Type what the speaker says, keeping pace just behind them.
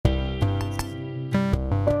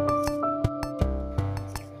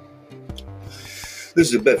This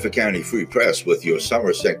is the Bedford County Free Press with your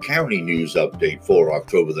Somerset County news update for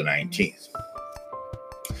October the 19th.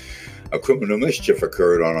 A criminal mischief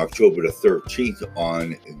occurred on October the 13th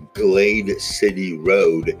on Glade City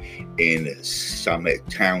Road in Summit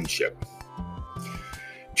Township.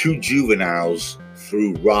 Two juveniles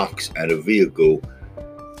threw rocks at a vehicle,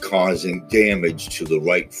 causing damage to the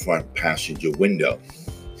right front passenger window.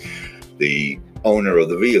 The owner of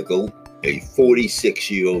the vehicle, a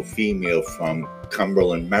 46-year-old female from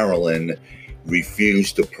Cumberland, Maryland,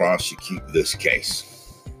 refused to prosecute this case.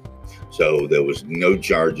 So there was no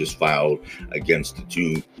charges filed against the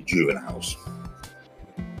two juveniles.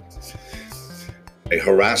 A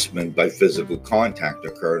harassment by physical contact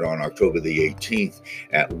occurred on October the 18th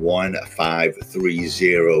at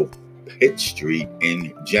 1530 Pitt Street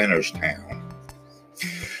in Jennerstown.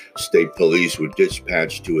 State police were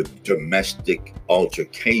dispatched to a domestic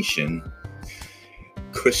altercation.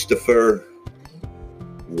 Christian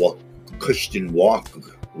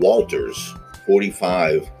Walters,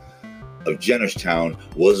 45, of Jennerstown,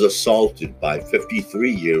 was assaulted by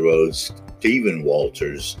 53-year-old Stephen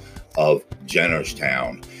Walters of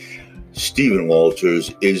Jennerstown. Stephen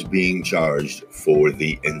Walters is being charged for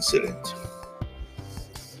the incident.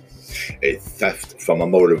 A theft from a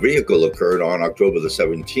motor vehicle occurred on October the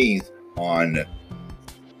 17th on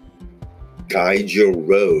Geiger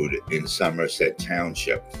Road in Somerset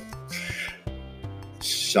Township.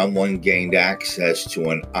 Someone gained access to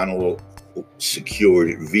an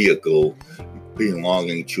unsecured vehicle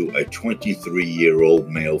belonging to a 23-year-old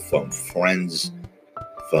male from Frendens,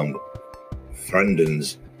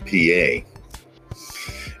 PA,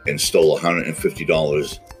 and stole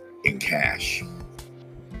 $150 in cash.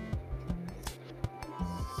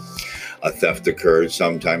 A theft occurred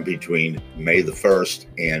sometime between May the 1st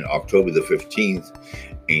and October the 15th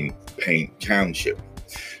in Paint Township.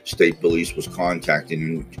 State police was contacted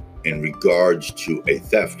in regards to a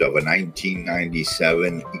theft of a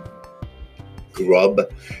 1997 Grub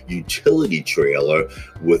utility trailer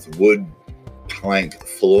with wood plank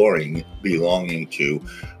flooring belonging to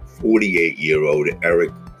 48-year-old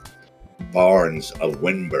Eric Barnes of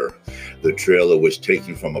Winber. The trailer was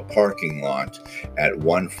taken from a parking lot at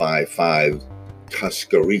 155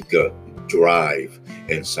 Tuscaraca Drive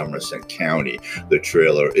in Somerset County. The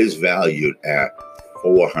trailer is valued at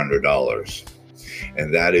 $400.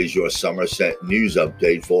 And that is your Somerset news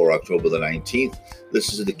update for October the 19th.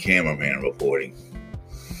 This is the cameraman reporting.